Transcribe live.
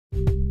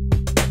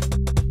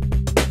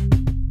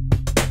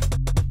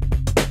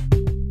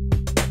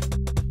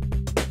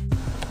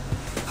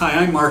Hi,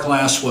 I'm Mark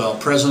Laswell,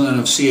 President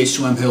of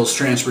CH2M Hills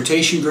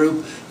Transportation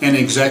Group and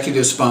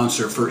Executive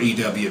Sponsor for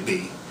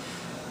EWB.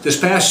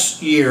 This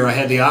past year I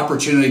had the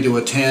opportunity to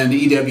attend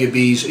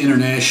EWB's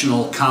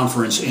International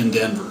Conference in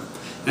Denver,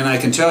 and I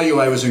can tell you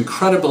I was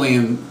incredibly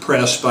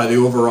impressed by the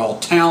overall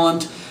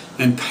talent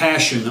and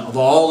passion of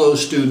all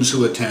those students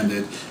who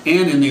attended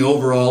and in the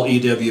overall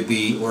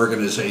EWB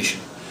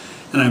organization.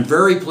 And I'm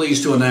very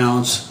pleased to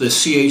announce the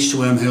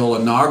CH2M Hill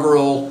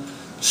inaugural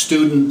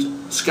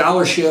Student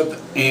Scholarship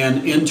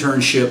and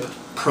Internship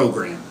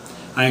program.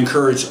 I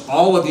encourage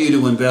all of you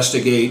to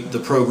investigate the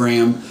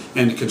program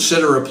and to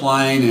consider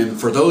applying, and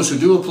for those who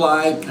do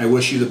apply, I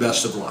wish you the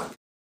best of luck.